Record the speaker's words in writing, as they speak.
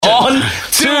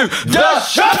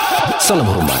Salam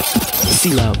hormat.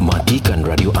 Sila matikan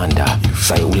radio anda.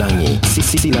 Saya ulangi,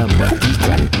 sila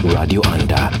matikan radio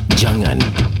anda. Jangan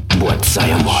buat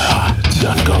saya marah.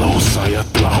 Dan kalau saya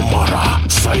telah marah,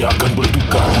 saya akan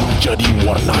bertukar menjadi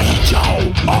warna hijau.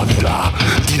 Anda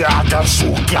tidak akan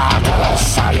suka kalau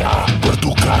saya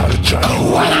bertukar jadi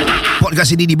warna.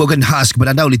 Podcast ini dibawakan khas kepada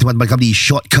anda oleh teman-teman kami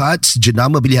Shortcuts,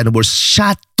 jenama pilihan nombor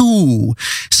 1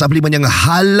 suplemen yang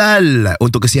halal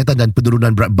untuk kesihatan dan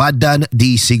penurunan berat badan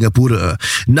di Singapura.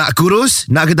 Nak kurus?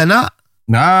 Nak ke tak nak?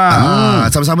 Nak.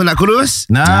 Sama-sama nak kurus?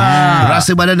 Nak.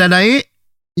 Rasa badan dah naik?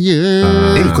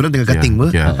 Korang tengah cutting apa?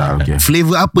 Okay.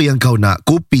 Flavor apa yang kau nak?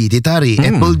 Kopi, teh tarik,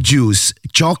 apple juice,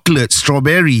 coklat,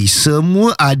 strawberry,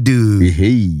 semua ada.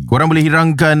 Korang boleh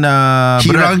hirangkan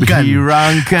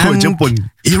Kau Jepun.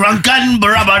 Hirangkan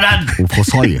berat badan.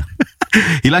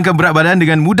 Hilangkan berat badan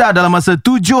dengan mudah dalam masa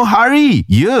 7 hari.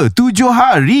 7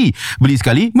 hari. Beli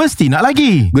sekali, mesti nak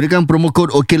lagi. Gunakan promo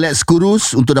kod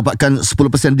OKLet'sKurus untuk dapatkan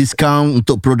 10% diskaun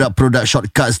untuk produk-produk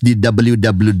Shortcuts di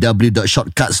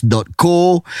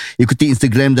www.shortcuts.co. Ikuti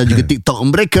Instagram dan juga TikTok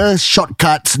mereka,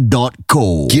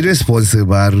 shortcuts.co. Kira sponsor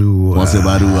baru.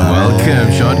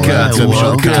 Welcome Shortcuts.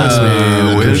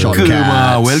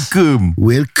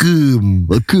 Welcome.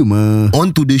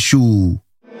 On to the show.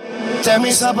 Tell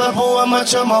me siapa buat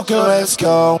macam okay, let's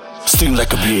go. Sting like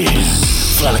a bee,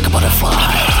 fly like a butterfly,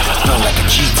 run like a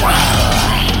cheetah,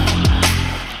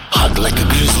 hug like a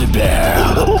grizzly bear.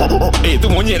 Itu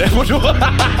monyet bodoh.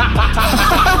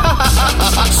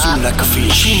 Swim like a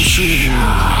fish,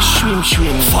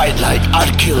 swim, fight like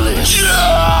Achilles.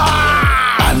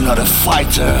 I'm not a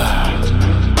fighter,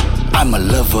 I'm a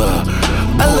lover.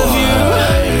 I love you,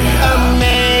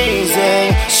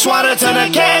 amazing. Swatter to the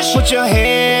cash, put your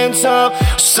hands up.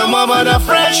 Some of the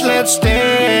fresh, let's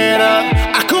stand up.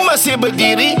 Aku masih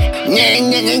berdiri. Okay,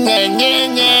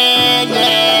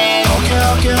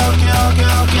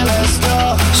 let's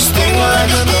go. Sting like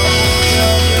a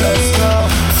bee, let's go.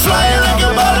 Fly like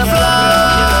a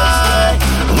butterfly,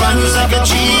 run like a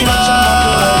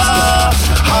cheetah,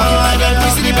 hung like a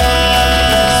grizzly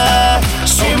bear,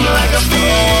 swim like a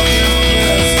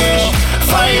fish,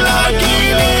 fight like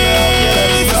Achilles.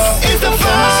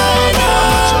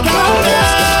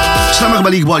 Selamat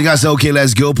kembali ke podcast Okay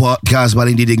Let's Go, podcast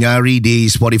paling didengari di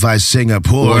Spotify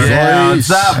Singapore. What's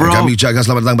up, bro? Kami ucapkan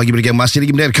selamat datang bagi mereka yang masih lagi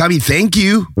mendengar kami. Thank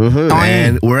you.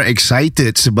 And we're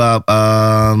excited sebab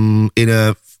in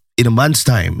a month's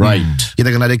time, Right.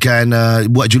 kita akan adakan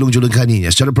buat julung-julungkan ni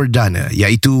secara perdana,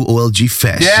 iaitu OLG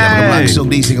Fest yang akan berlangsung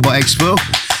di Singapore Expo.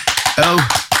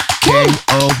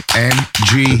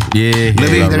 KOMG.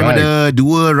 Lebih daripada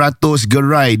 200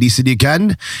 gerai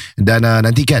disediakan. Dan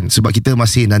nantikan, sebab kita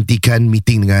masih nantikan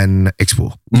meeting dengan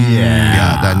Expo.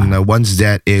 Dan once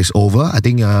that is over, I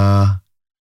think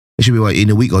it should be in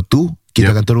a week or two,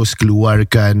 kita akan terus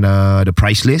keluarkan the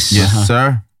price list. Yes,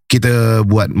 sir. Kita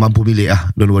buat mampu milik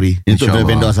don't worry. Untuk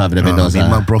vendors lah.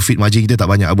 Memang profit margin kita tak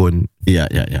banyak pun.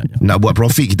 Ya. Nak buat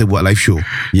profit, kita buat live show.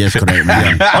 Yes, correct.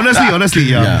 Honestly,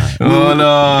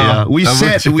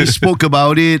 we spoke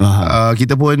about it.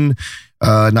 Kita pun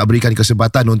nak berikan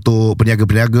kesempatan untuk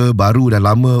peniaga-peniaga baru dan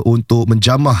lama untuk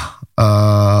menjamah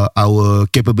our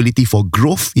capability for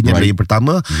growth. Ini adalah yang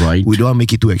pertama. We don't want to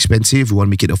make it too expensive. We want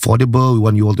to make it affordable. We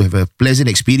want you all to have a pleasant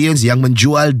experience yang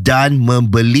menjual dan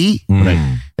membeli.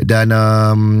 Dan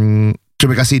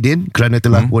terima kasih Din kerana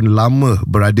telah pun lama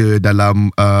berada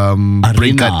dalam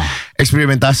peringkat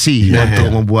eksperimentasi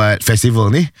untuk membuat festival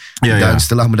ni. Dan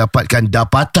setelah mendapatkan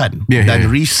dapatan dan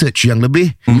research yang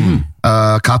lebih,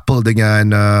 couple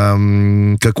dengan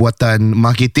kekuatan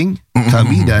marketing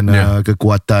kami dan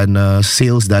kekuatan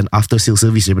sales dan after sales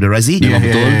service daripada Razi.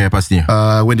 Betul.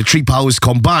 Pastinya. When the three powers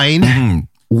combine,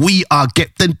 we are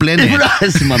Captain Planet.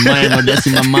 That's my mind,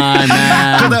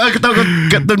 man. Kau tahu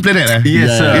Captain Planet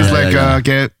Yes, sir. It's like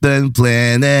Captain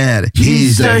Planet,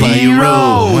 he's the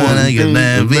hero. Wanna get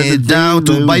it down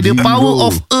to by the power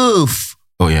of Earth.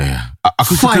 Oh ya.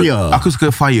 Aku suka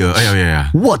fire.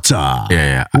 Water.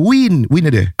 Wind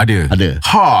ada.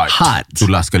 Heart. Tu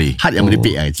last sekali. Heart yang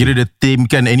merepek lah. Kira dia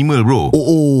tamekan animal, bro.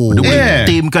 Dia boleh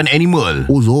tamekan animal.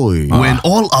 When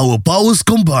all our powers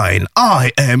combine,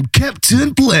 I am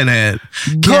Captain Planet.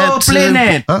 Go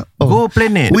planet. Go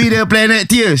planet. We the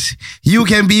Planeteers. You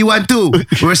can be one too.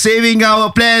 We're saving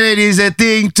our planet is a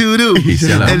thing to do.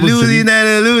 And losing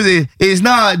is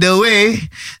not the way.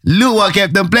 Look what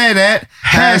Captain Planet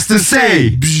has to say.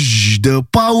 The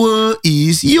power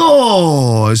is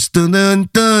yours. Dun.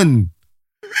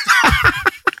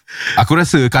 Aku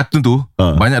rasa kartun tu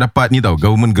banyak dapat ni tau,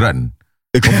 government grant.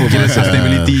 Kira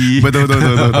sustainability. Betul.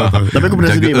 Tapi aku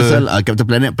pernah sedih pasal Captain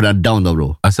Planet pernah down tau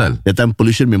bro. Asal That time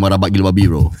pollution memang rabak gila babi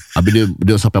bro. Habis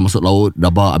dia sampai masuk laut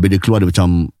rabak. Habis dia keluar dia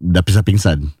macam dah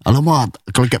pingsan. Alamak,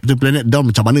 kalau Captain Planet down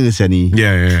macam mana saya ni?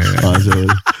 Yeah. So,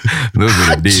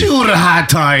 Hancur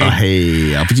hatai.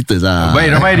 hey, apa cerita Zah?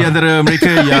 Baik, ramai di antara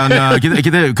mereka yang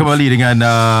kita kembali dengan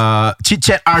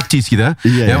chit-chat artis kita.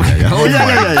 Ya. Oh ya.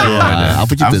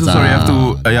 Apa cerita I'm so Zah? sorry, I have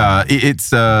to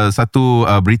it's satu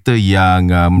berita yang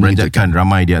meranjatkan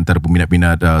ramai di antara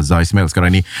peminat-peminat Dzar Ismail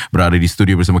sekarang ni berada di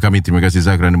studio bersama kami. Terima kasih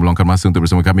Dzar kerana meluangkan masa untuk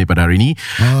bersama kami pada hari ini.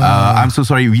 I'm so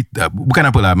sorry, bukan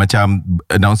apalah, macam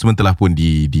announcement telah pun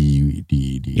dilakukan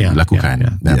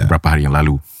beberapa hari yang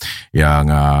lalu yang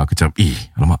aku cakap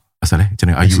alamak, asal macam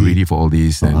mana, are you ready for all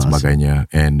this dan sebagainya,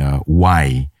 and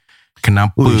why,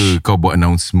 kenapa kau buat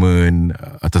announcement,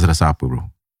 atas dasar apa bro?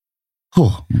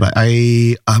 But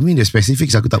I mean the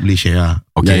specifics aku tak boleh share lah.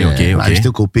 Okay. I'm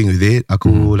still coping with it.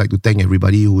 Aku like to thank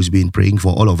everybody who's been praying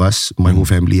for all of us, my whole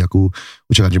family. Aku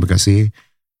ucapkan terima kasih.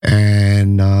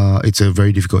 And it's a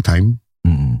very difficult time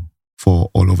for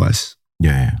all of us.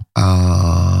 Yeah.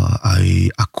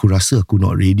 Aku rasa aku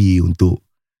not ready untuk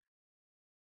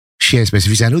share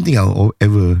specifics. I don't think I'll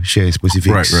ever share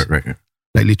specifics. Right.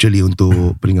 Like literally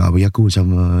untuk pendengar bagi aku macam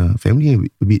family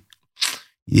a bit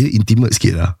intimate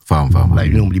sikit lah. Faham.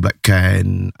 Like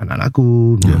melibatkan anak-anak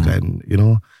aku, melibatkan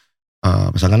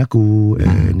pasangan aku,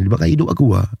 and melibatkan hidup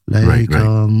aku lah. Like right.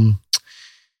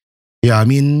 I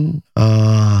mean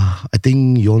I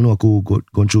think you all know aku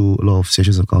gone through a lot of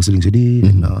sessions of counselling today,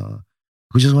 and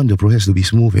aku just want the process to be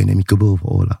smooth and amicable for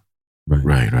all lah.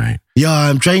 Right.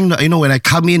 Yeah, I'm trying, when I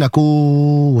come in, aku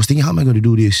was thinking, how am I going to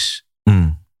do this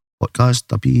podcast?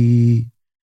 Tapi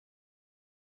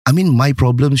I mean, my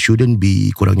problem shouldn't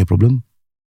be korangnya problem.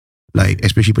 Like,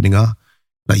 especially pendengar.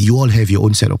 Like, you all have your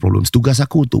own set of problems. Tugas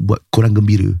aku untuk buat korang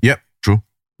gembira. Yep, true.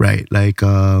 Right, like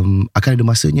akan ada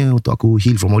masanya untuk aku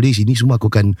heal from all this. Ini semua aku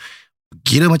akan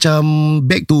kira macam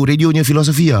back to radionya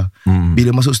filosofi lah.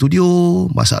 Bila masuk studio,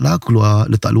 masalah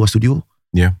letak luar studio.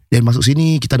 Yeah. Dan masuk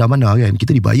sini, kita dah mana kan,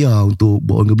 kita dibayar untuk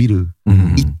buat orang gembira.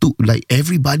 Itu like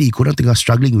everybody, korang tengah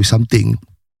struggling with something,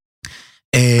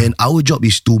 and our job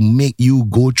is to make you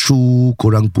go through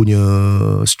korang punya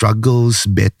struggles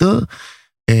better,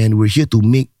 and we're here to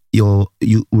make your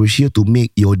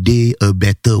day a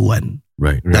better one.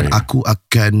 Right. Dan aku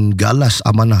akan galas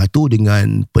amanah itu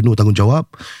dengan penuh tanggungjawab.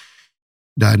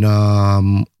 Dan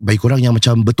bagi korang yang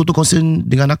macam betul-betul concern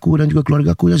dengan aku dan juga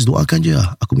keluarga aku, just doakan je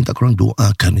lah. Aku minta korang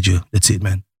doakan je. That's it,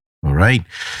 man. Alright.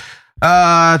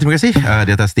 Terima kasih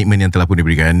di atas statement yang telah pun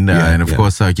diberikan. And of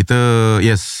course kita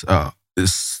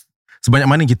sebanyak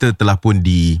mana kita telah pun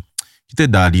kita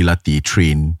dah dilatih,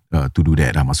 train to do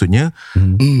that lah. Maksudnya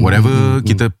whatever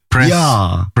kita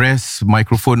press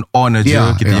microphone on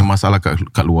aja, kita punya masalah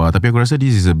kat luar. Tapi aku rasa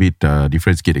this is a bit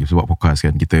different sikit sebab podcast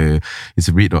kan, kita it's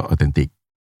a bit authentic.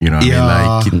 You know what I mean?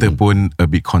 Like kita pun a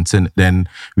bit concerned. Then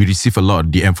we receive a lot of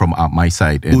DM from my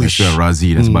side, and as well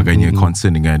Razi dan sebagainya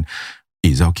concern dengan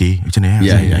is okay macam mana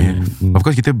Of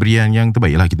course kita beri yang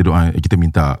terbaik lah. Kita doa, kita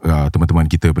minta teman-teman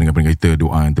kita, pendengar-pendengar kita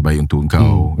doa yang terbaik untuk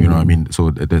engkau. You know what I mean? So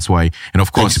that's why. And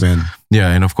of course, thanks, man.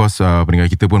 and of course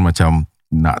pendengar kita pun macam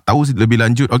nak tahu lebih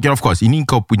lanjut. Okay, of course ini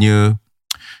kau punya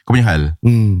hal.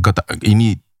 Kau tak,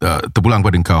 ini terpulang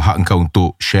pada engkau, hak engkau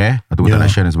untuk share atau tak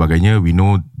nak share dan sebagainya. We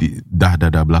know dah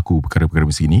berlaku perkara-perkara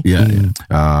macam ini.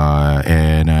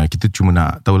 And kita cuma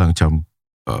nak tahu lah macam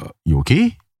you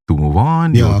okay to move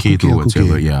on, you okay to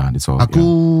whatever. That's all.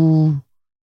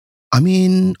 I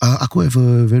mean aku have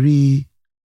a very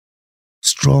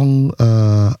strong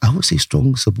I would say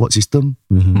strong support system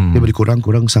daripada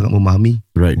korang sangat memahami.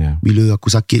 Right. Bila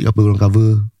aku sakit apa, korang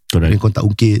cover. Dan korang tak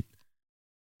ungkit.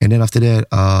 And then after that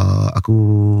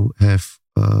aku have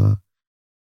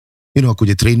aku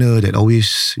je trainer that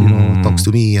always talks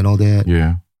to me and all that.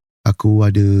 Aku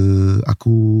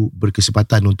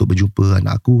berkesempatan untuk berjumpa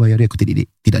anak aku. Hari-hari aku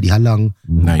tidak dihalang.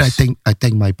 Nice. I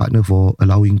thank my partner for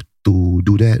allowing to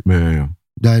do that.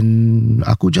 Dan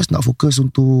aku just nak fokus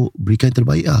untuk berikan yang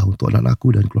terbaik lah untuk anak-anak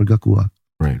aku dan keluarga aku lah.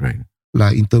 Right.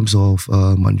 Like in terms of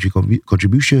monetary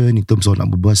contribution, in terms of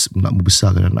nak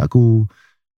membesarkan anak aku.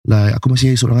 Like aku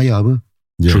masih seorang ayah apa.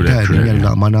 True that. Ini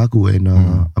adalah amanah aku, and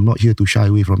I'm not here to shy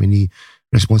away from any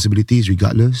responsibilities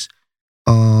regardless.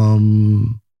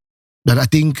 Dan I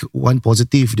think one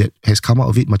positive that has come out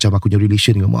of it, macam aku punya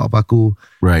relation dengan mak bapak aku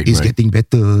is getting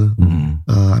better.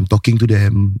 I'm talking to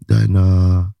them. Dan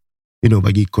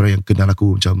bagi korang yang kenal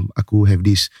aku, macam aku have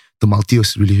this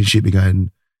tumultuous relationship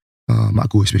dengan mak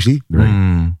aku especially.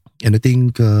 And I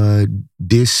think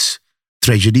this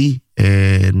tragedy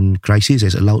and crisis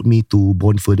has allowed me to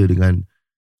bond further dengan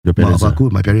Your mak parents,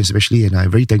 aku, my parents especially, and I'm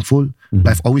very thankful.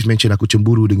 I've always mentioned aku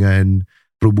cemburu dengan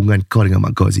perhubungan kau dengan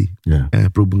mak kau, Zee.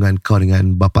 Perhubungan kau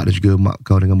dengan bapak dan juga mak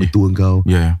kau dengan mentua kau.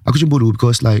 Aku cemburu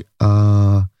because like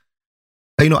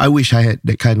I wish I had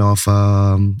that kind of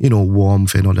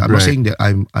warmth and all that. I'm not saying that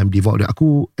I'm devout.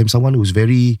 Aku am someone who's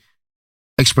very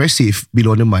expressive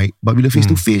bila on the mic, but bila face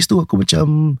to face tu aku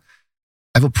macam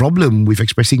I have a problem with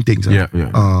expressing things. I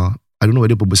don't know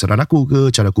whether pembesaran aku ke,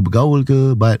 cara aku bergaul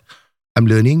ke, but I'm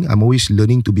learning. I'm always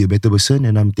learning to be a better person,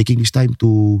 and I'm taking this time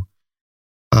to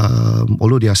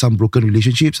although there are some broken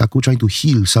relationships, aku trying to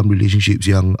heal some relationships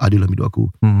yang ada dalam hidup aku.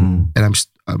 And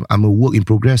I'm a work in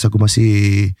progress. Aku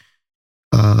masih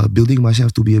building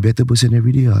myself to be a better person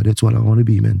every day. That's what I want to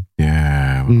be, man.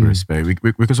 Yeah, respect.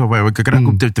 Because of why kadang-kadang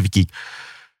aku terfikir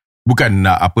bukan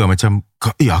nak apa macam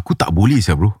aku tak boleh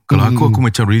sah bro. Kalau aku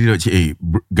macam really like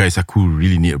guys, aku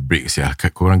really need a break sah.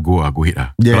 Korang go ahead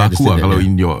lah. Kalau aku kalau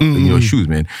in your shoes,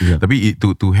 man. Tapi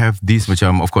to have this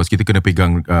macam, of course kita kena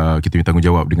pegang kita punya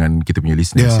tanggungjawab dengan kita punya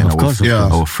listeners and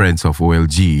our friends of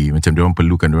OLG. Macam diorang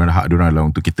perlukan, diorang hak diorang lah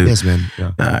untuk kita. Yes, man.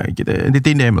 Kita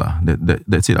entertain them lah.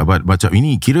 That's it lah. But macam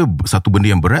ini kira satu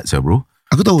benda yang berat sah bro.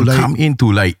 Aku tahu to come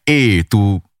into like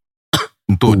to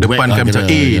untuk depankan macam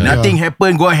nothing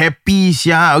happen, go happy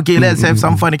sia, okay let's have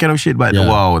some fun, that kind of shit, but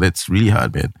wow, that's really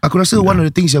hard, man. Aku rasa one of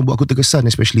the things yang buat aku terkesan,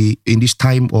 especially in this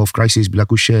time of crisis, bila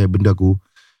aku share benda aku,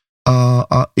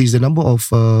 is the number of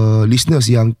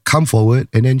listeners yang come forward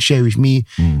and then share with me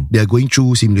they are going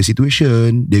through similar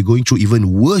situation, they're going through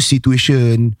even worse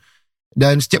situation.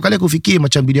 Dan setiap kali aku fikir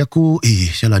macam diri aku,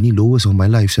 sialah ni lowest of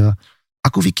my life sah,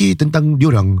 aku fikir tentang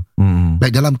diorang, like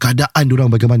dalam keadaan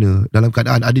diorang bagaimana, dalam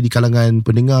keadaan ada di kalangan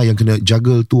pendengar yang kena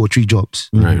juggle 2 or 3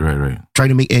 jobs, right, trying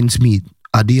to make ends meet.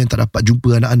 Ada yang tak dapat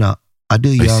jumpa anak-anak, ada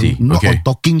yang not on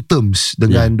talking terms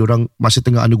dengan diorang masa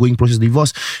tengah undergoing process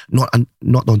divorce, not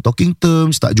on talking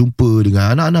terms, tak jumpa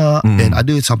dengan anak-anak, and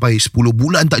ada sampai 10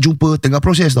 bulan tak jumpa tengah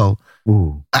proses tau.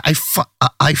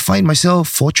 I find myself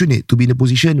fortunate to be in a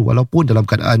position, walaupun dalam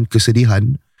keadaan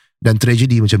kesedihan dan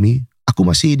tragedi macam ni, aku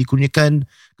masih dikurniakan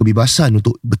kebebasan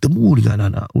untuk bertemu dengan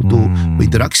anak-anak, untuk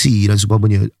berinteraksi dan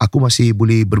sebagainya. Aku masih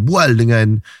boleh berbual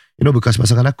dengan bekas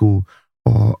pasangan aku,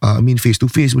 or face to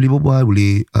face boleh berbual,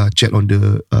 boleh chat on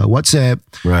the WhatsApp.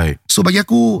 Right. So bagi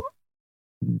aku,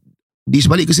 di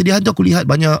sebalik kesedihan tu aku lihat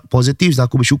banyak positif dan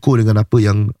aku bersyukur dengan apa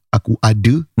yang aku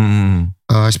ada.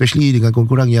 Especially dengan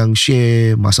korang-korang yang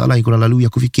share masalah yang korang lalui.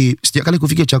 Aku fikir, setiap kali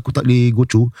aku fikir macam aku tak boleh go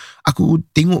through, aku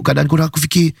tengok keadaan korang, aku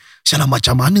fikir sialah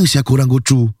macam mana siapa korang go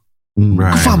through.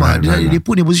 Aku faham lah. Dia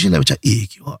pun dia position like macam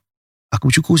aku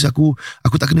bersyukur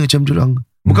aku tak kena macam diorang.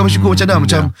 Bukan bersyukur macam dah,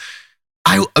 macam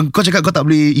kau cakap kau tak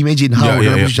boleh imagine how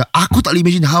dalam position. Aku tak boleh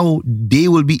imagine how they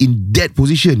will be in that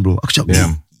position, bro. Aku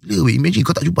cakap gila, imagine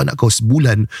kau tak jumpa anak kau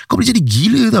sebulan, kau boleh jadi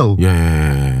gila tau.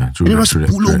 True,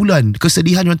 10 bulan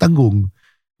kesedihan yang tanggung.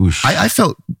 I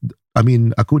felt,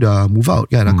 aku dah move out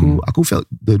kan, aku felt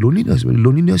the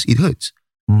loneliness it hurts.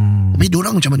 Tapi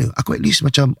diorang macam mana? Aku at least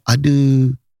macam ada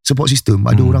support system,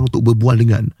 ada orang untuk berbual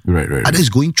dengan. Right. Others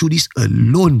going through this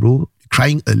alone, bro,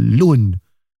 crying alone.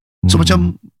 So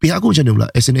macam pihak aku macam mana pula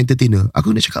as an entertainer, aku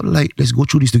nak cakap like, let's go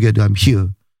through this together. I'm here.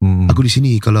 Aku di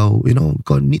sini. Kalau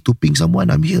kau need to ping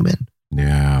someone, I'm here, man.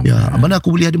 Mana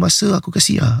aku boleh ada masa, aku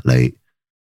kasih lah. Like,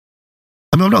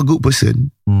 I'm not a good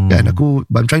person, kan?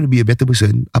 I'm trying to be a better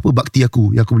person. Apa bakti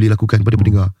aku yang aku boleh lakukan pada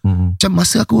pendengar? Macam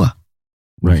masa aku lah.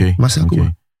 Masa aku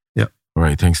lah.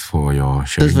 Alright, thanks for your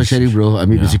sharing. Thanks for sharing, bro.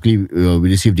 Basically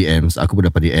we receive DMs. Aku pun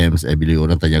dapat DMs, bila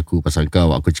orang tanya aku pasal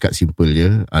kau, aku cakap simple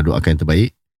je, doakan yang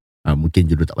terbaik.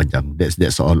 Mungkin jodoh tak panjang.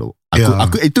 That's all.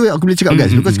 Aku itu aku boleh cakap,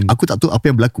 guys, because aku tak tahu apa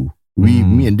yang berlaku.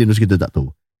 Me and Dinos, kita tak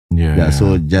tahu.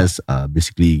 So just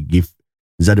basically give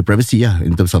Dzar the privacy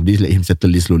in terms of this, let him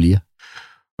settle this slowly.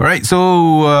 Alright, so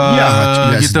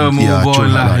kita move on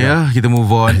lah. Kita move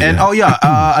on. And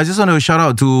I just want to shout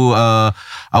out to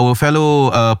our fellow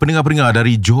pendengar-pendengar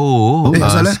dari Johor.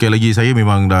 Sekali lagi, saya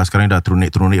memang sekarang dah turun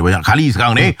naik banyak kali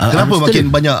sekarang ni. Kenapa makin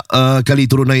banyak kali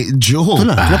turun naik Johor?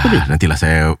 Kenapa ni? Nantilah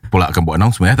saya pula akan buat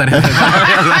announcement. Tak ada.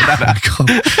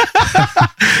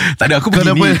 Tak ada, aku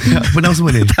pergi ni.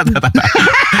 Announcement ni? Tak.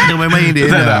 Dia main-main dia.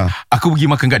 Aku pergi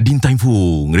makan kat Din Tai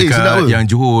Fung dekat yang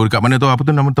Johor, dekat mana tu, apa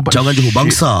tu nama tempat? Jangan Johor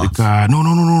Bangsa. Dekat no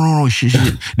shit.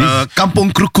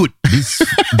 Kampung Krukut. This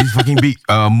fucking big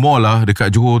mall lah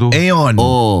dekat Johor tu. Aeon.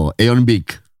 Aeon Big.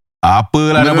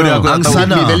 Apalah nama dia, aku tak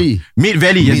tahu. Mid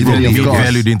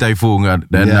Valley Din Tai Fung.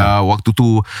 Dan waktu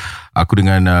tu aku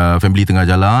dengan family tengah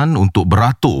jalan untuk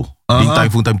beratur. Din Tai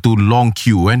Fung time tu long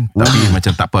queue kan. Tapi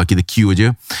macam tak apa, kita queue je.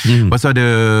 Lepas tu ada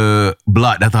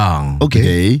blood datang.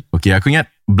 Okay, aku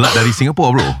ingat blood dari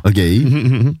Singapore bro. Okay.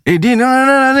 Din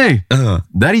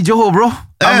dari Johor bro.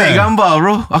 Ambil gambar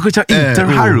bro. Aku cakap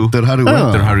terharu.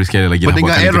 Terharu sekali lagi.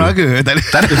 Pendengar era ke? Tak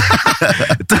ada.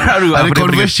 Terharu. Ada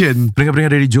conversion.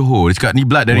 Pendengar dari Johor. Dia cakap ni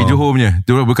blood dari Johor punya.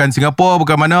 Tu bukan Singapore,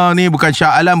 bukan mana ni, bukan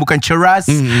Shah Alam, bukan Ceras,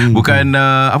 bukan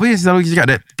apa yang selalu kita cakap,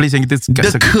 that place yang kita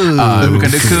bukan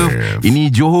Deka.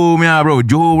 Ini Johor punya bro.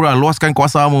 Johor bro, luaskan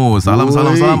kuasamu. Salam.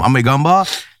 Ambil gambar.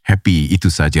 Happy.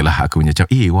 Itu sajalah aku punya cakap.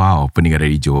 Wow, pendengar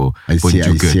dari Johor pun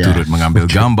juga turut mengambil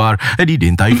gambar. Jadi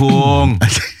Din Tai Fung.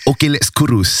 Okay, let's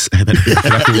kurus.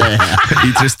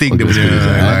 Interesting dia punya.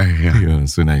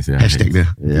 So nice. Hashtag dia.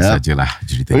 Itu sajalah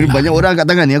cerita. Banyak orang kat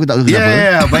tangan ni. Aku tak tahu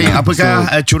kenapa. Baik, apakah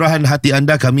curahan hati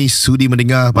anda kami sudi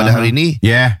mendengar pada hari ini?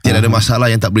 Tiada ada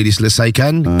masalah yang tak boleh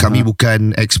diselesaikan. Kami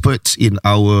bukan experts in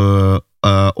our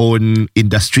own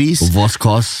industries. Of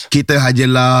course. Kita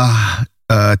hanyalah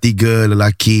tiga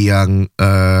lelaki yang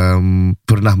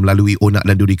pernah melalui onak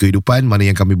dan duri kehidupan. Mana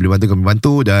yang kami boleh bantu, kami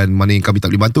bantu. Dan mana yang kami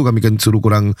tak boleh bantu, kami akan suruh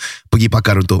korang pergi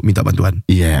pakar untuk minta bantuan.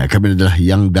 Kami adalah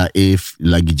yang daif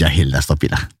lagi jahil lah. Stop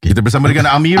it lah. Kita bersama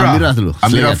dengan Amira dulu.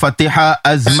 Amira Fatihah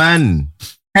Azman.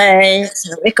 Hai,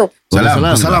 Assalamualaikum.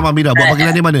 Salam Amira. Buat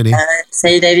panggilan di mana ni?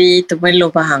 Saya dari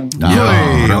Temerloh, Pahang.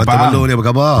 Orang Temerloh ni apa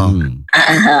khabar?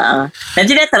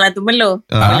 Nanti datanglah Temerloh.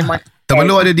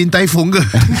 Temerloh ada Din Tai Fung ke?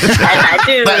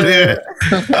 Tak ada.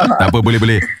 Tak apa,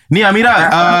 boleh. Ni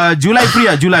Amira, Julai free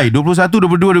lah. Julai 21,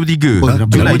 22,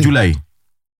 23. Julai.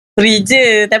 Free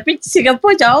je. Tapi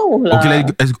Singapura jauh lah. Okay lah,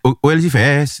 OLG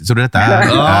Fest sudah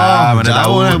datang. Mana jauh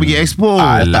tahu lah pergi expo.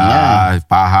 Alah,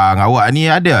 Pahang. Awak ni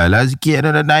ada lah sikit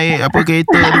dah naik apa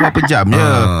kereta ni berapa jam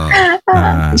je.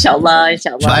 InsyaAllah.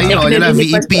 Baik je lah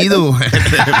VIP tu.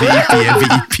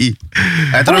 VIP.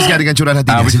 Teruskan dengan curahan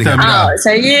hati.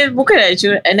 Saya bukan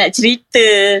nak cerita.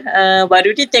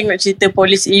 Baru ni tengok cerita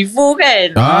Polis Evo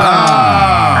kan.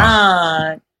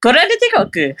 Korang ada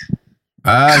tengok ke?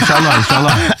 InsyaAllah.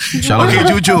 Okay,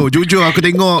 jujur aku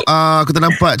tengok aku tak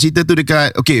nampak cerita tu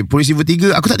dekat Police Evo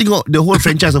 3. Aku tak tengok the whole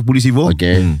franchise of Police Evo.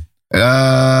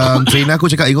 Trainer aku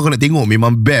cakap kau kena tengok,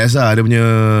 memang best lah. Dia punya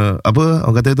apa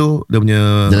orang kata tu, dia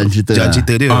punya jalan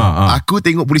cerita dia. Aku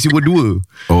tengok Police Evo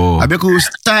 2. Habis aku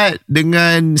start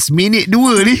dengan minit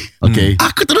 2 ni.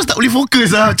 Aku terus tak boleh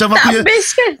fokus lah. Macam aku kan?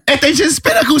 attention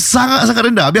span aku sangat-sangat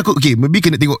rendah. Habis aku maybe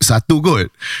kena tengok satu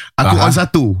kot. Aku on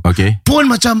satu. Pun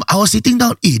macam I was sitting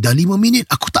down, dah 5 minit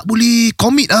aku tak boleh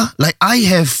commit lah. Like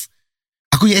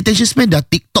aku punya attention span dah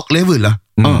TikTok level lah.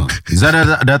 Dzar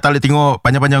dah tak boleh tengok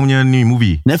panjang-panjang punya ni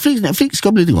movie. Netflix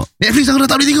kau boleh tengok? Netflix aku dah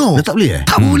tak boleh tengok. Dah tak boleh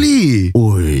Tak boleh.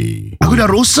 Aku dah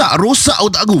rosak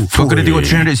otak aku. Kau kena tengok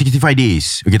 365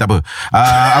 days. Okay, tak apa.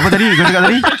 Apa tadi kau cakap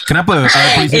tadi? Kenapa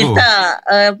Police Evo?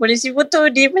 Police Evo tu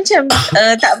dia macam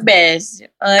tak best.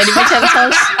 Dia macam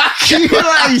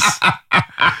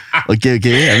Okay.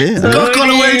 Habis?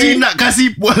 Kalau YG nak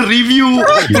kasih review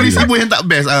Police Evo yang tak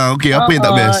best. Apa yang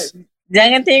tak best?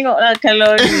 Jangan tengok lah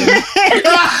kalau ni.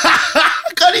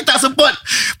 Kau ni tak support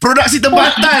produksi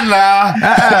tempatan lah.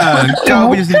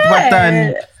 Kau punya sendiri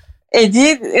tempatan.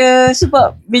 Dia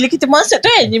sebab bila kita masuk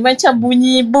tu kan, dia macam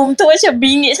bunyi boom tu macam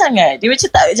bingit sangat. Dia macam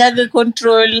tak jaga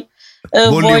kontrol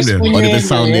voice dia punya. Dia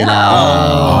sound dia lah.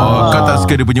 Kau tak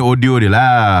suka dia punya audio dia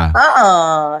lah.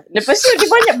 Lepas tu dia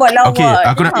banyak buat lawak. Okay,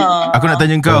 aku nak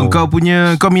tanya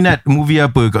kau minat movie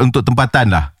apa untuk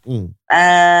tempatan lah?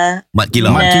 Mat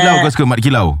Kilau. Kau suka Mat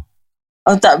Kilau?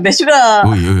 Tak best juga.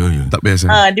 Tak best.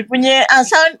 Dia punya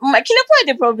sound Mat Kilau pun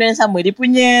ada problem sama. Dia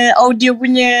punya audio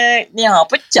punya ni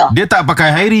pecah. Dia tak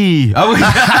pakai Hairi.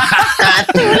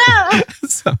 Itulah.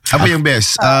 Apa yang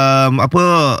best?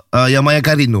 Yang Maya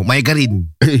Karin tu. Maya Karin.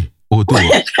 Tu.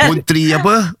 Putri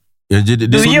apa?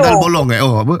 Dia sundal bolong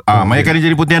apa? Maya Karin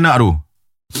jadi Pontianak tu.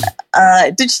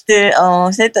 Itu cerita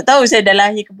saya tak tahu, saya dah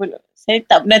lahir ke belum. Saya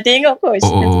tak pernah tengok kot.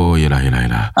 Yelah.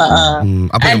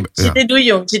 Apa yang cerita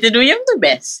Duyung tu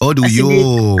best.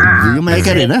 Duyung. Duyung Maya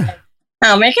Karin lah.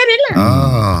 Maya Karin lah.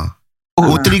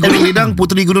 Puteri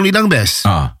Gunung Lidang best.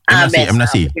 M.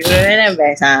 Nasir. Gunung Lidang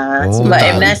best. Sebab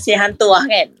M. Nasir hantu lah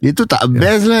kan. Itu tak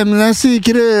best lah M. Nasir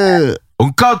kira.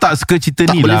 Kau tak suka cerita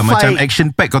ni lah. Macam action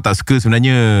pack kau tak suka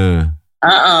sebenarnya.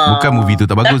 Bukan movie tu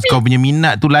tak bagus. Kau punya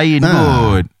minat tu lain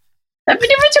kot. Tapi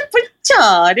dia macam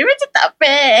pecah. Dia macam tak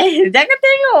best. Jangan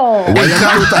tengok.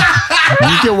 Wayang tu tak.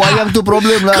 Mungkin wayang tu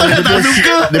problem lah. Kau dah tak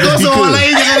suka. Kau seorang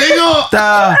lain jangan tengok.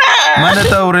 Tak. Mana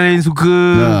tahu orang lain suka.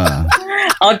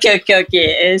 Okay.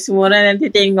 Semua orang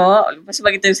nanti tengok. Lepas tu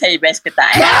bagi tahu saya best ke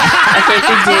tak. Okay,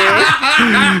 itu je.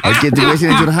 Okay, terima kasih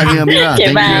curhat ni Amira.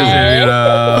 Okay, Thank you.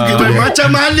 Okay,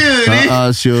 macam mana ni?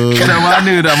 Sure. Macam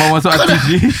mana nak mau masuk artis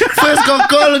ni? First kau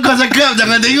call, kau cakap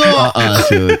jangan tengok.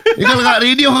 Sure. Ni kalau kat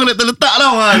radio kau letak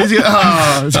tau.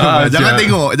 Jangan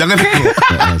tengok.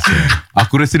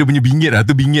 Aku rasa dia punya bingit lah.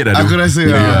 Tu bingit lah. Aku rasa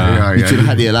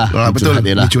Curhat dia lah. Betul.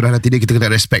 Curhat hati dia, kita kena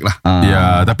respect lah.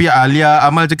 Ya, tapi Alia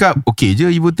Amal cakap okey je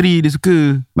Evo 3 dia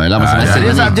suka. Baiklah, masing-masing.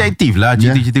 Dia subjektif lah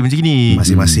cerita-cerita macam ni.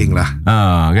 Masing-masing lah.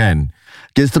 Kan.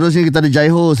 Okay, seterusnya kita ada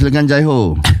Jaiho. Silakan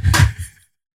Jaiho.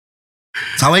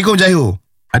 Assalamualaikum Jaiho.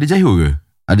 Ada Jaiho ke?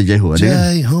 Ada Jaiho. Ada kan?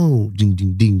 Jaiho. Ding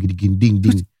ding ding ding ding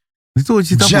ding. Itu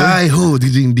cerita apa? Jaiho.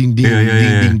 Ding ding ding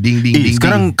ding ding ding.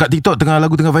 Sekarang kat TikTok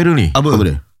lagu tengah viral ni. Apa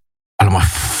dia?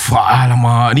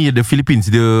 Alamak, ni ada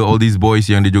Philippines dia, all these boys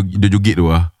yang dia joget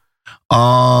tu lah.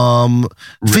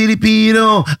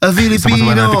 Filipino.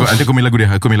 Nanti aku main lagu dia.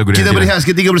 Kita berehat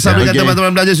seketika bersama dengan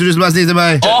teman-teman belajar Studio 11 ni.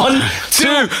 Sampai On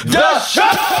to the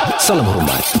shop. Salam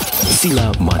hormat.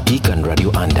 Sila matikan radio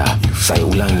anda. Saya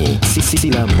ulangi,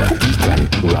 sila matikan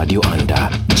radio anda.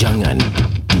 Jangan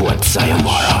buat saya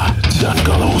marah. Dan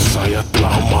kalau saya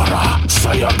telah marah,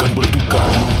 saya akan bertukar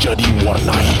menjadi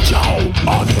warna hijau.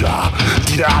 Anda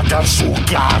tidak akan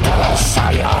suka kalau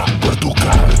saya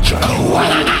bertukar jadi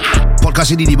warna.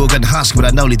 Podcast ini dibawakan khas kepada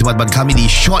anda oleh teman-teman kami di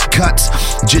Shortcuts,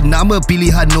 jenama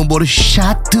pilihan nombor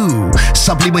 1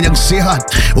 suplemen yang sihat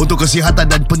untuk kesihatan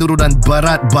dan penurunan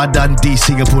berat badan di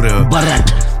Singapura. Barat.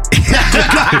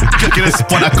 Kira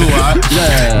spot aku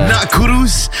Nak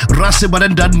kurus, rasa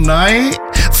badan dan naik?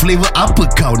 Flavor apa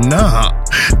kau nak?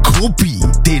 Kopi,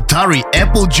 teh tarik,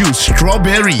 apple juice,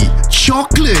 strawberry,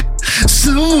 coklat,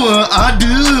 semua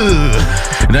ada.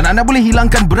 Dan anda boleh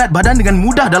hilangkan berat badan dengan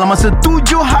mudah dalam masa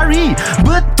 7 hari.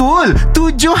 Betul,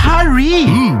 7 hari.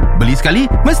 Beli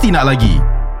sekali, mesti nak lagi.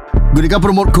 Gunakan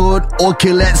promote code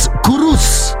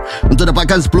OKLetsKurus untuk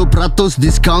dapatkan 10%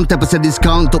 diskaun, 10%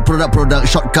 diskaun untuk produk-produk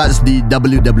Shortcuts di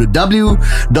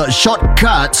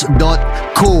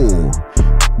www.shortcuts.co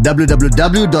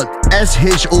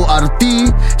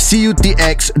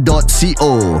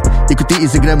www.shortcutx.co. Ikuti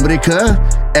Instagram mereka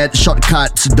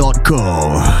 @shortcuts.co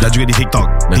dan juga di TikTok.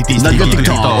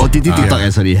 TikTok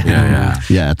sorry.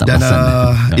 Ya, tak dan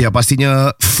pasal. ya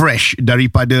pastinya fresh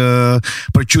daripada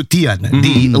percutian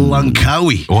di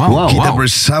Langkawi. Kita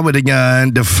bersama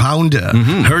dengan the founder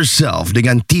herself,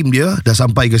 dengan tim dia dah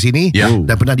sampai ke sini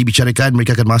dan pernah dibicarakan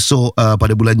mereka akan masuk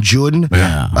pada bulan Jun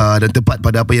dan tepat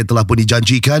pada apa yang telah pun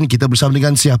dijanjikan. Kita bersama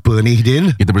dengan siapa ni,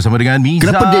 Din? Kita bersama dengan Miza.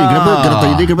 Kenapa Din? Kenapa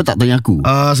tanya dia? Kenapa tak tanya aku?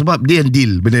 Sebab dia yang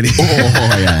deal benda ni.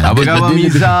 Apa khabar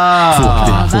Miza?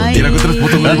 Baik. Aku terus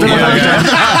potong dulu.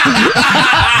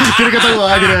 Kira kata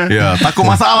ya, takut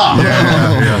masalah.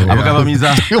 Apa khabar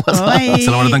Miza? Baik.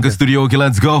 Selamat datang ke studio. Okay,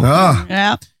 let's go.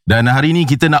 Dan hari ni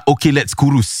kita nak let's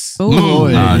kurus.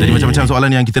 Jadi macam-macam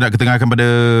soalan yang kita nak ketengahkan pada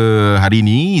hari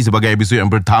ni sebagai episod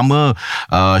yang pertama.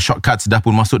 Shortcuts dah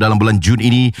pun masuk dalam bulan Jun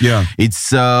ini.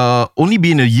 It's only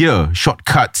been a year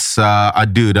Shortcuts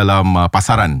ada dalam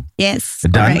pasaran. Yes,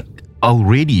 dan correct.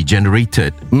 Already generated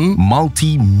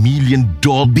multi-million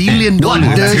dollar. Billion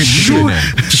dollar.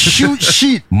 Shoot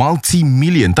shit.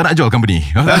 Multi-million. Tak nak jual company.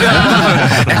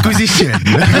 Acquisition.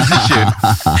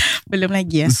 Belum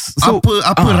lagi ya. So,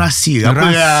 apa rahsia? Apa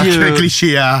rahsia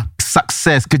klise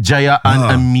sukses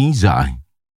kejayaan Miza?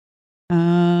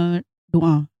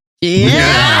 Doa. Okay.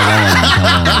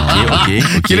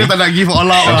 Kira tak nak give all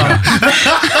out lah.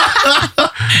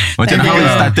 Macam how it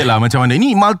started lah. Macam mana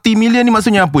ini multi-million ni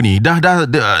maksudnya apa ni? Dah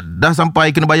sampai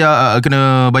kena bayar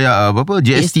apa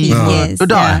GST. Yes.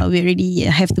 Dah. We already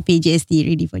have to pay GST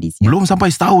ready for this year. Belum sampai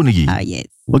setahun lagi.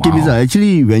 Yes. Okay, Miza,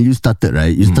 actually when you started,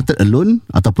 right, you started alone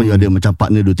ataupun you ada macam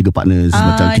partner 2-3 partners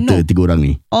macam kita 3 orang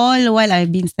ni? All while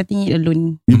I've been starting it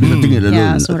alone. You've been starting it alone?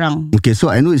 Yeah, seorang. Okay, so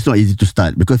I know it's not easy to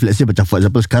start because let's say macam for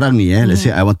example sekarang ni let's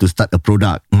say I want to start a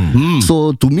product.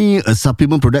 So to me a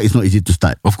supplement product is not easy to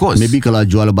start. Of course. Maybe kalau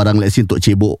jual barang let's say untuk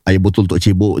cebok, air botol untuk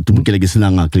cebok, itu mungkin lagi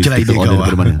senang lah. Kita order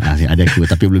daripada mana. Ada aku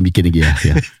tapi belum bikin lagi lah.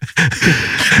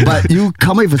 But you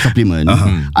come up with a supplement.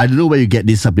 I don't know where you get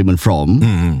this supplement from,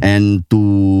 and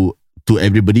to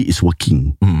everybody is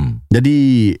working.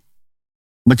 Jadi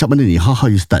macam mana ni? How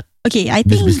you start? Okay, I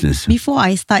think before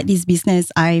I start this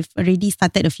business, I've already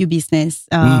started a few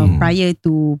business prior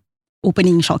to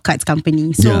opening Shortcuts company.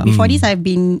 So before this, I've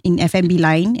been in F&B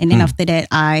line, and then after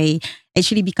that, I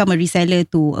actually become a reseller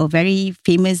to a very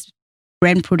famous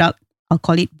brand product. I'll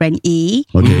call it brand A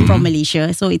from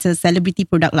Malaysia. So it's a celebrity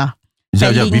product lah.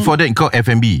 Before that kau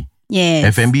F&B?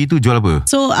 Yes. F&B tu jual apa?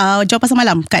 So jual pasar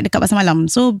malam, dekat pasar malam.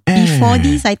 So before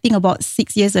this, I think about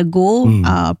 6 years ago,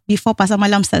 before pasar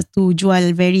malam start to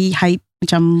jual very high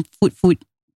macam food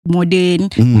modern,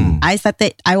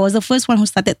 I was the first one who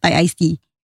started Thai iced tea.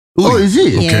 Oh, is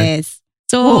it? Yes.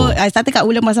 So I started kat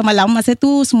Ulam pasar malam. Masa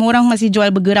tu semua orang masih jual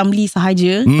burger Ramly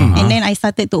sahaja. And then I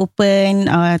started to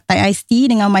open Thai iced tea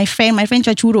dengan my friend. My friend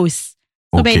jual churros.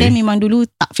 So back then memang dulu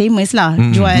tak famous lah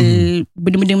jual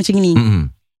benda-benda macam ni.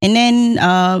 And then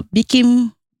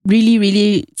became really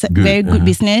good, very good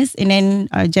business. And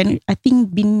then I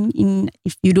think been in,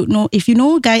 if you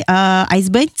know guy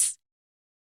Icebergs.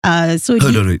 So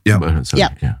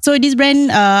So this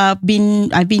brand I've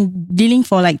been dealing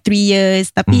for like 3 years.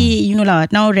 Tapi you know lah,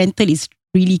 now rental is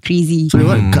really crazy. So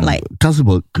what? Like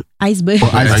Carlsberg? Iceberg.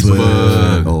 Oh,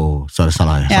 Iceberg. Oh,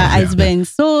 salah. Yeah, Iceberg.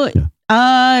 So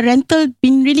rental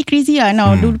been really crazy lah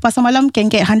now. Dulu pasar malam can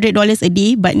get $100 a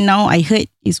day, but now I heard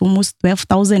it's almost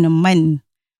 12,000 a month.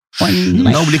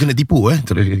 Now boleh kena tipu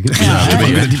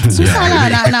Susah lah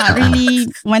nak really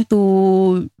want to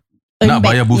nak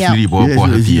bayar booth sendiri puas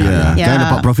hati lah. Kan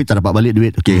dapat profit, tak dapat balik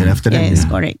duit. Okay, after that. Yes,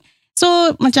 correct.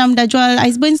 So macam dah jual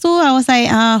Iceberg tu, I was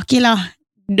like okay lah,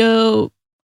 the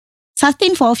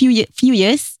sustain for a few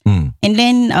years. And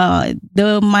then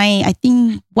I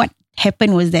think what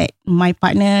happened was that my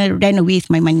partner ran away with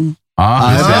my money.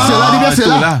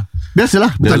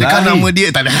 Biasalah. Kan nama dia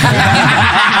tak ada.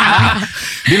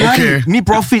 Dia lari. Ni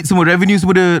profit semua, revenue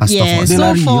semua dia. Yeah, so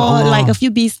lari. For like a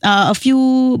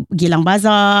few Gilang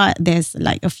Bazaar, there's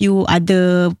like a few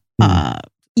other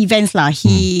events lah.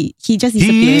 He just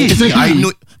disappeared. I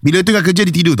know. Bila tu kan kerja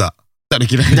dia tidur tak? Tak ada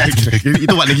kira.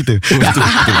 Itu makna kita. Itu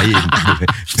lain.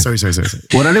 Sorry.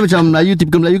 Orang dia macam Melayu,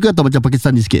 tipikal Melayu ke atau macam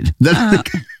Pakistani sikit?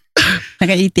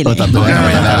 Sangat detail. Oh, tak tahu.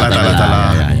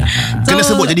 Kena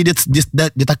sebut jadi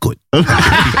dia takut.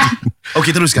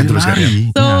 Okay, teruskan.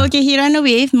 So he ran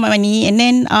away with my money. And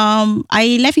then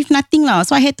I left with nothing lah.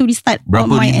 So I had to restart. Berapa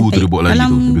ribu tu dia buat lagi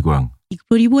tu lebih kurang?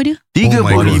 30,000 ada.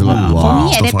 30,000. For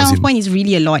me at that point is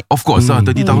really a lot. Of course lah,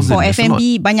 30,000. For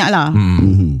F&B banyak lah.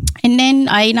 And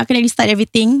then I nak kena restart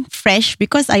everything fresh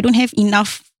because I don't have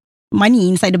enough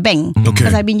money inside the bank.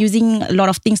 Because I've been using a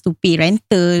lot of things to pay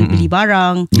rental, beli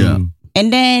barang. And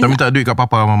then tak minta duit kat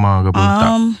papa mama ke apa?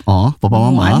 Tak. Papa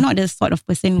mama. I'm not the sort of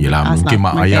person who yelah, ask mungkin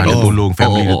lah. mak ayah dia tolong,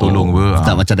 family dia tolong apa.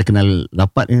 Tak macam dah kenal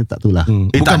rapat tak tu lah.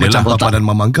 Bukan macam papa dan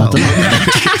mama kau.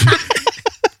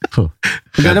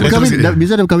 Dah berkahwin?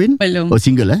 Bisa dah berkahwin? Belum. Oh,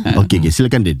 single Okay,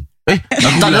 silakan Din.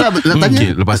 Aku nak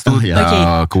tanya. Lepas tu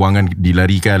kewangan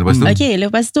dilarikan. Lepas tu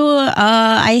lepas tu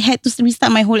I had to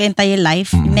restart my whole entire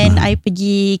life. And then I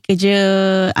pergi kerja.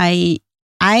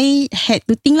 I had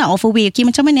to think lah of a way. Okay,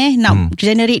 macam mana nak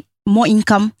generate more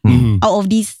income out of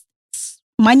this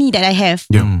money that I have.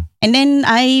 And then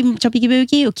I macam fikir,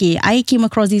 okay, I came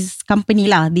across this company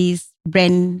lah, this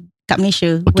brand kat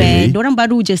Malaysia, where diorang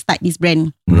baru just start this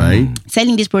brand, right,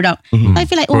 selling this product. So I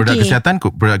feel like produk kesihatan,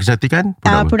 produk kecantikan,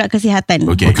 produk kesihatan.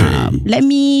 Let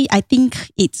me, I think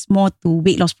it's more to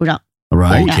weight loss product.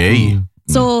 Right.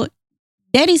 So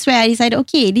that is where I decided,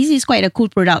 okay, this is quite a cool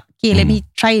product. Okay, let me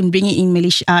try and bring it in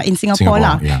Malaysia, in Singapore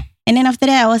lah. And then after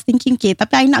that I was thinking, okay,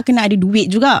 tapi I nak kena ada duit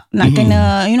juga, nak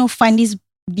kena fund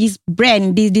this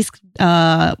brand, this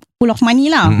pool of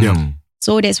money lah.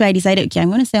 So that's why I decided, okay,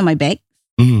 I'm going to sell my bag.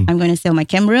 I'm going to sell my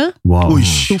camera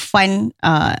to fund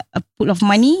a pool of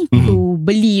money to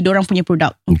beli dorang punya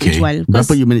produk untuk jual.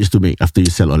 Berapa you manage to make after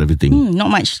you sell all everything? Not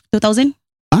much, 2,000.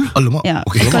 Alamak. Yeah,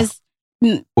 because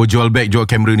jual bag, jual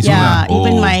kamera ni semua.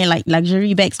 Even my like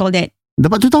luxury bags, all that.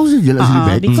 Dapat 2,000 je luxury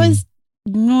bag. Because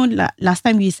last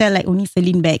time we sell like only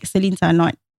Celine bags. Celine's are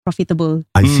not profitable.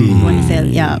 I see. You want to sell,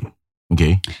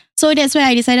 Okay. So that's why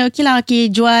I decided,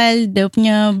 okay, jual dia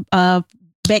punya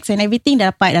bags and everything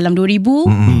dah dapat dalam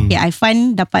 2,000. Okay, I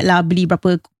fund dapat lah beli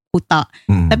berapa kotak.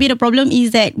 Tapi the problem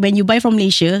is that when you buy from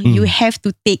Malaysia, you have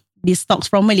to take the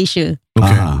stocks from Malaysia.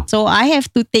 So I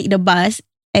have to take the bus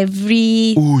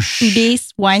every 2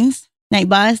 days once,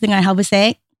 naik bus dengan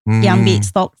haversack, dia ambil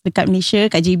stok dekat Malaysia,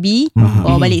 kat JB,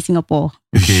 bawa balik Singapore.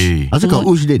 Asal kau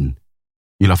ush Din?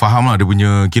 Yelah, faham lah dia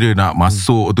punya, kira nak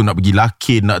masuk tu, nak pergi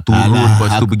Lakin, nak turun,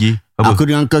 lepas tu pergi apa? Aku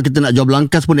dengan kau, kita nak jual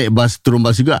Belangkas pun naik bus, turun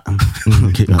bus juga.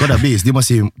 Kau dah base, dia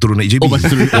masih turun naik JB. Masih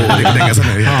turun. Dia kena kat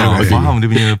sana. Faham dia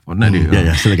punya partner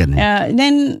dia. Silakan.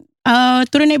 Then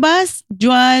turun naik bus,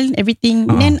 jual everything.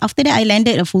 Then after that I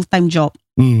landed a full-time job.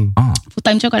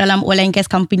 Full-time job kat dalam oil and gas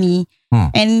company.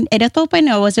 And at that time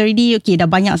I was already, okay, dah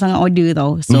banyak sangat order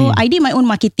tau. So I did my own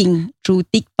marketing through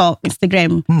TikTok,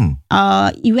 Instagram.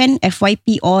 Event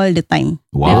FYP all the time.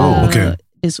 Wow.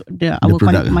 our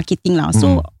product. marketing lah.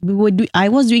 So I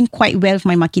was doing quite well with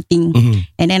my marketing,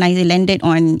 and then I landed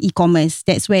on e-commerce.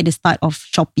 That's where the start of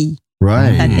Shopee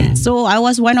started. So I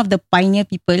was one of the pioneer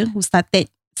people who started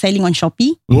selling on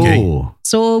Shopee.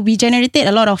 So we generated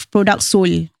a lot of products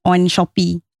sold on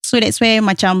Shopee. So that's where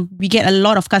macam we get a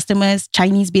lot of customers,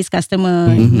 Chinese-based customer,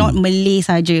 not Malay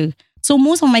saja. So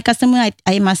most of my customer,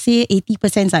 I must say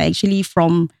 80% are actually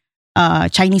from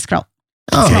Chinese crowd.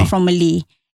 It's not from Malay,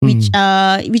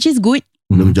 which is good.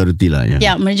 The majority lah.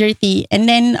 Yeah, majority. And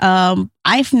then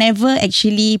I've never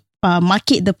actually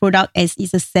market the product as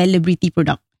it's a celebrity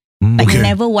product. Like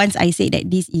never once I say that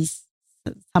this is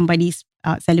somebody's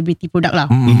celebrity product lah.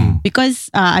 Because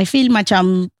I feel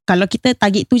macam kalau kita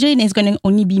target tu je, then it's gonna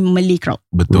only be Malay crowd.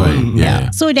 Betul.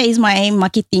 Yeah. So that is my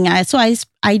marketing. So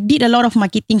I did a lot of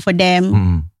marketing for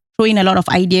them, throw in a lot of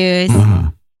ideas.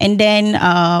 And then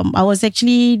I was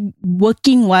actually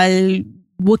working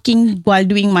while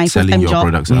doing my full-time job.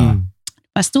 Products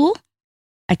Lepas tu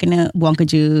I kena buang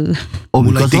kerja.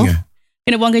 Moonlighting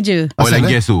Kena buang kerja. Oil and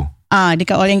gas tu.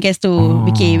 Dekat oil and gas tu.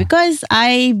 Okay, because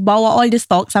I bawa all the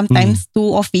stock sometimes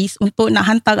to office untuk nak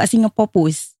hantar kat Singapore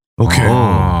Post. Okay.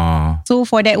 So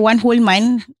for that one whole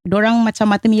month, dorang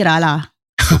macam mata merah lah.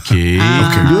 Okay.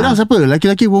 Diorang siapa?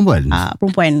 Laki-laki perempuan?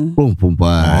 Perempuan.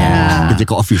 Perempuan. Kerja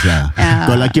kat office lah.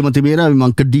 Kalau lelaki mata merah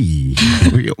memang kedi.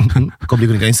 Kau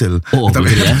boleh kena cancel.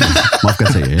 Boleh maafkan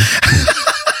saya.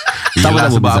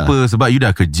 Yelah, sebab apa? Sebab you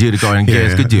dah kerja dekat oil and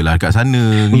gas, kerjalah dekat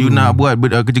sana. You nak buat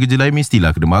kerja-kerja lain,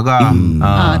 mestilah kena marah.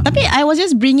 Tapi I was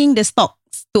just bringing the stock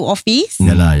to office.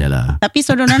 Yalah. Tapi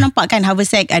so diorang nampak kan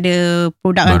Haversack ada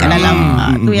produk kat dalam.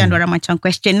 Tu yang diorang macam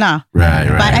question lah. Right.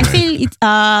 But I feel it's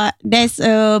there's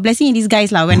a blessing in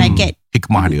disguise lah when I get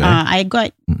hikmah dia. I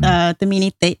got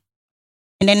terminated,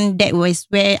 and then that was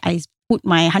where I put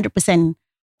my 100%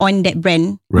 on that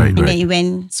brand. Right. And then it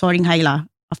went soaring high lah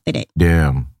after that.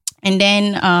 Damn. And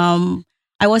then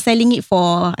I was selling it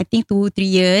for I think 2-3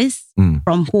 years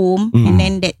from home,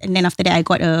 and then after that I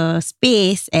got a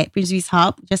space at Prince Louis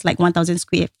Hub, just like 1,000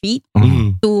 square feet,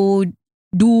 to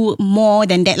do more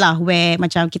than that lah, where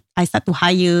macam I start to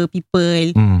hire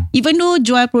people, even though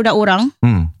jual produk orang,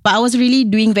 but I was really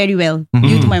doing very well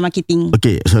due to my marketing.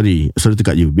 Okay, sorry to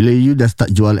cut you. Bila you dah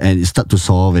start jual and it start to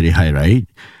soar very high, right?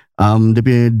 Dia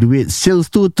punya duit sales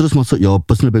tu terus masuk your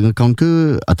personal bank account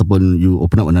ke, ataupun you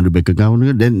open up another bank account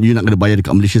ke, then you nak kena bayar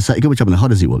dekat Malaysia side ke, macam mana? How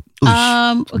does it work?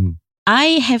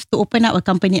 I have to open up a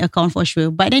company account for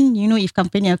sure, but then if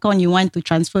company account you want to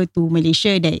transfer to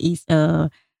Malaysia, there is a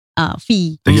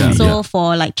fee.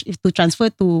 For like to transfer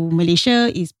to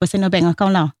Malaysia is personal bank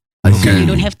account lah. So you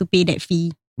don't have to pay that fee.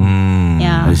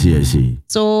 I see.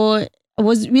 So I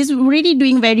was really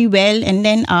doing very well, and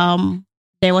then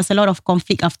there was a lot of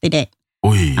conflict after that.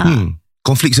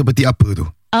 Konflik seperti apa tu?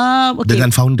 Dengan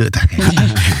founder tak?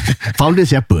 Founder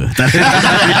siapa?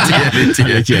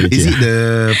 Is it the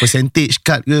percentage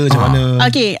cut ke macam mana?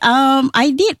 Okay, I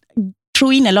did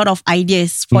throw in a lot of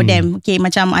ideas for them. Okay,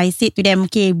 macam I said to them,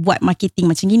 okay, buat marketing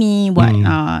macam gini, buat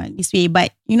this way.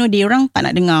 But they orang tak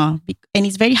nak dengar, and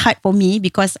it's very hard for me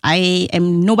because I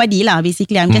am nobody lah.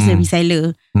 Basically, I'm just a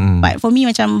reseller. But for me,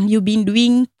 macam you've been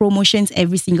doing promotions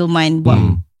every single month, buat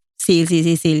sale.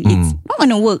 It's not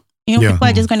gonna work. People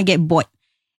are just gonna get bored.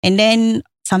 And then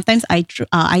sometimes I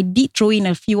did throw in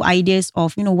a few ideas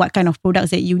of what kind of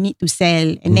products that you need to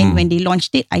sell, and then when they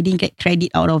launched it, I didn't get credit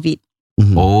out of it.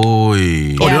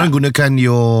 Diorang gunakan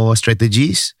your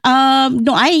strategies?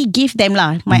 No, I gave them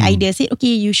lah my idea. Said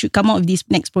okay, you should come out with this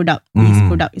next product,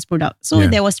 this product. So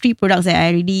there was 3 products that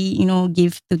I already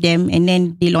give to them, and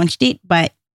then they launched it.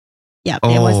 But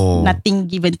there was nothing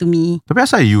given to me. Tapi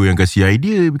asal you yang kasih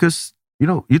idea? Because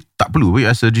you tak perlu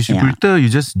as a distributor, you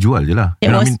just jual je lah.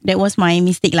 That was my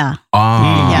mistake lah.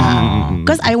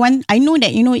 Because I know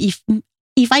that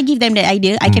if I give them that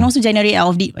idea, I can also generate out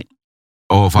of it.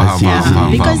 Faham.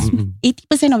 Because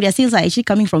 80% of their sales are actually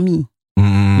coming from me.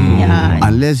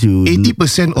 Unless you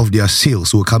 80% of their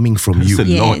sales were coming from you.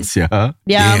 Yes.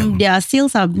 Their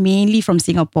sales are mainly from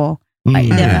Singapore.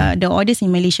 Like the orders in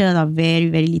Malaysia are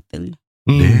very, very little.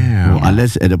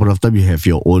 Unless at the point of time you have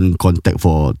your own contact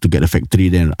to get a factory,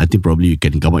 then I think probably you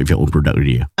can come up with your own product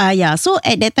already. So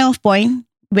at that time of point,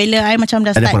 bila I macam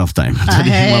dah start, at that point of time,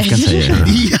 maafkan saya.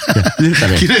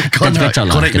 Kira kau nak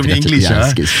correct dia punya English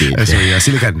sikit.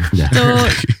 Silakan. So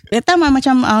that time I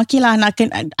macam okay lah,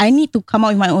 I need to come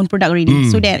out with my own product already,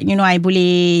 so that I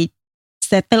boleh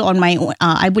settle on my own,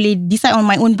 I boleh decide on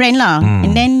my own brand lah.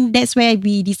 And then that's where I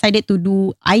decided to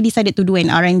do an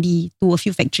R&D to a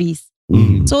few factories.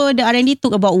 So the R&D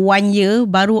took about 1 year,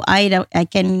 baru I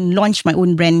can launch my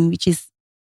own brand, which is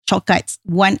Shortcuts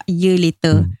 1 year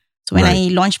later. So when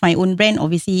I launch my own brand,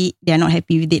 obviously they are not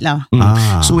happy with it lah.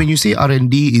 So when you say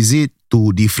R&D, is it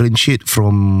to differentiate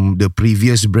from the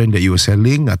previous brand that you were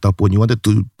selling, ataupun you wanted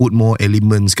to put more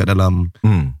elements kat dalam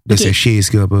the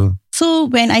sachets ke apa? So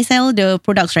when I sell the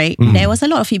products, right, there was a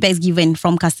lot of feedbacks given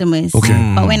from customers.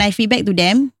 But when I feedback to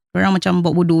them, orang macam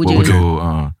buat bodoh je.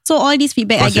 So all this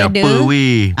feedback I gather. Siapa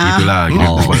weh? Itulah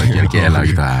kira-kira lah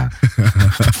kita.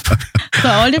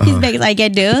 So all the feedbacks I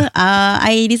gather,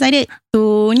 I decided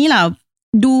to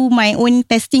do my own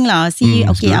testing lah. See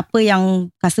apa yang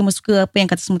customer suka, apa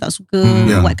yang customer tak suka,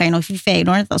 what kind of effect.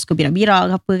 Orang tak suka birak-birak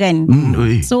ke apa kan.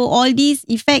 So all these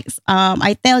effects,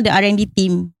 I tell the R&D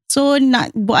team. So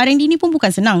nak buat R&D ni pun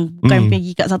bukan senang. Bukan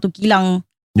pergi kat satu kilang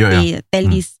tell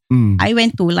this. I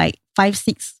went to like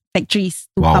 5-6 factories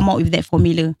to come out with that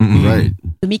formula. Right.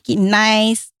 To make it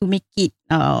nice, to make it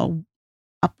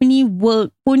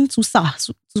work pun susah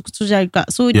juga.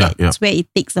 So that's where it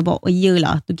takes about a year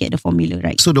lah to get the formula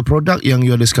right. So the product yang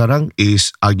you ada sekarang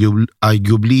is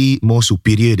arguably more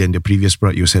superior than the previous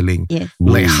product you're selling. Yes.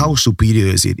 Like how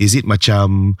superior is it? Is it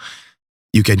macam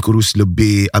you can kurus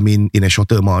lebih, in a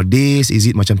shorter amount of days? Is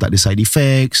it macam tak ada side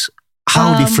effects?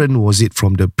 How different was it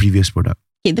from the previous product?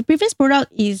 Okay, the previous product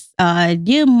is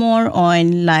dia more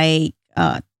on like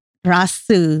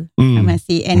rasa, I must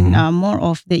say, and more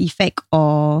of the effect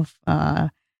of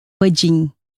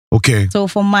purging. Okay. So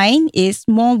for mine is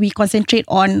more we concentrate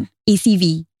on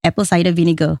ACV, apple cider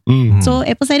vinegar. So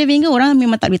apple cider vinegar orang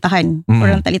memang tak boleh tahan.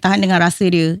 Orang tak boleh tahan dengan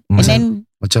rasa dia. And then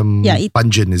macam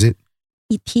pungent, is it?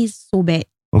 It tastes so bad.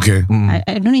 Okay.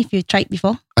 I don't know if you tried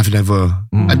before. I've never.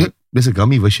 There's a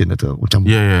gummy version atau macam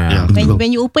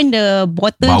when you open the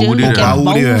bottle bau je, you can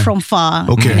bau from far.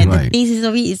 Okay. And the taste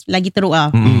of it is lagi teruk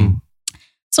lah.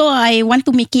 So I want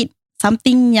to make it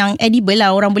something yang edible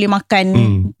lah. Orang boleh makan,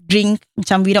 drink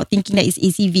macam without thinking that it's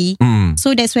ACV.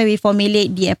 So that's why we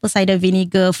formulate the apple cider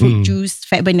vinegar, fruit juice,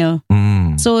 fat burner.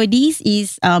 So this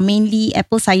is mainly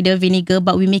apple cider vinegar,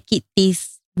 but we make it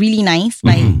taste really nice,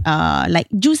 like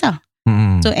juice lah.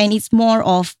 So and it's more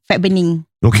of fat burning.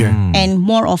 Okay. And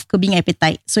more of curbing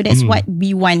appetite. So that's what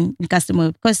we want in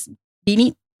customer, because they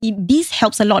need this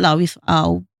helps a lot lah with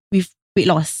weight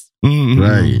loss.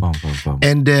 Right.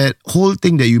 And that whole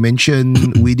thing that you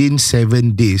mentioned within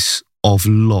 7 days of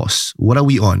loss, what are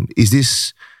we on? Is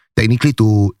this technically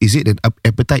is it an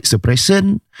appetite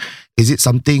suppressant? Is it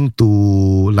something to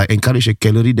like encourage a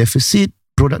calorie deficit?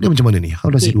 Product dia macam mana ni? How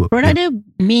does it work? Product dia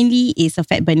mainly is a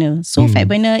fat burner. So fat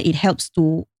burner, it helps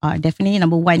to definitely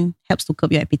number one, helps to curb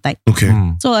your appetite. Okay.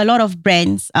 So a lot of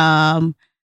brands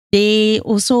they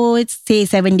also say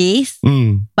 7 days,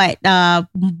 but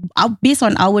based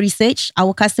on our research,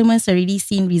 our customers already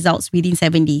seen results within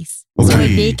 7 days. So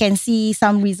they can see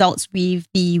some results with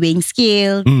the weighing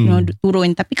scale,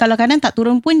 turun. Tapi kalau kadang tak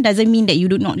turun pun doesn't mean that you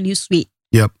do not lose weight.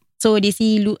 Yep. So they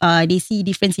see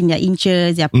difference in their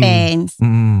inches, their pants.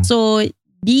 So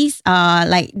these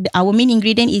like our main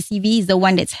ingredient ACV is the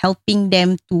one that's helping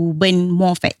them to burn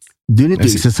more fats. Do you need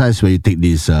to exercise when you take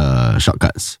these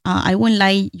shortcuts? I won't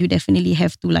lie, you definitely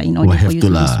have to in order for you to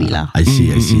lose weight lah. I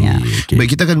see. Yeah. Okay.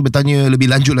 Baik, kita akan bertanya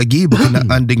lebih lanjut lagi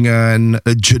berkenaan dengan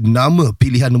jenama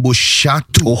pilihan nombor 1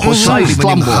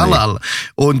 yang halal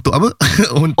untuk apa?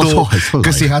 Untuk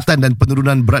kesihatan dan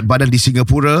penurunan berat badan di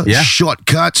Singapura.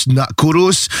 Shortcuts, nak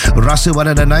kurus, rasa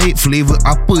badan dah naik, flavor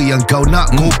apa yang kau nak,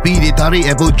 kopi, teh tarik,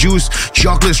 apple juice,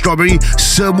 chocolate, strawberry,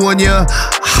 semuanya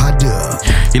ada.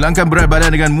 Hilangkan berat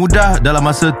badan dengan mudah dalam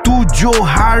masa 7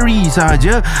 hari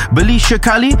sahaja. Beli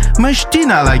sekali, mesti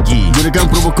nak lagi. Gunakan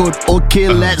promo kod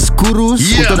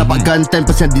OKLet'sKurus untuk dapatkan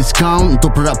 10% diskaun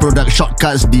untuk produk-produk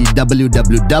Shortcuts di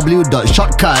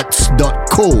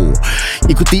www.shortcuts.co.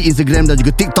 Ikuti Instagram dan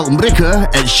juga TikTok mereka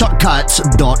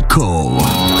 @shortcuts.co.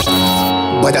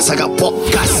 Banyak sangat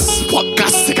podcast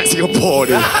dekat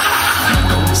Singapura ni.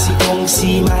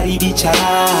 Kongsi, mari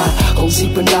bicara.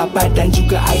 Kongsi pendapat dan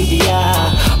juga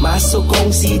idea. Masuk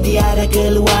kongsi, tiada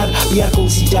keluar. Biar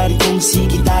kongsi dari kongsi,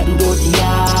 kita duduk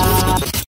diam.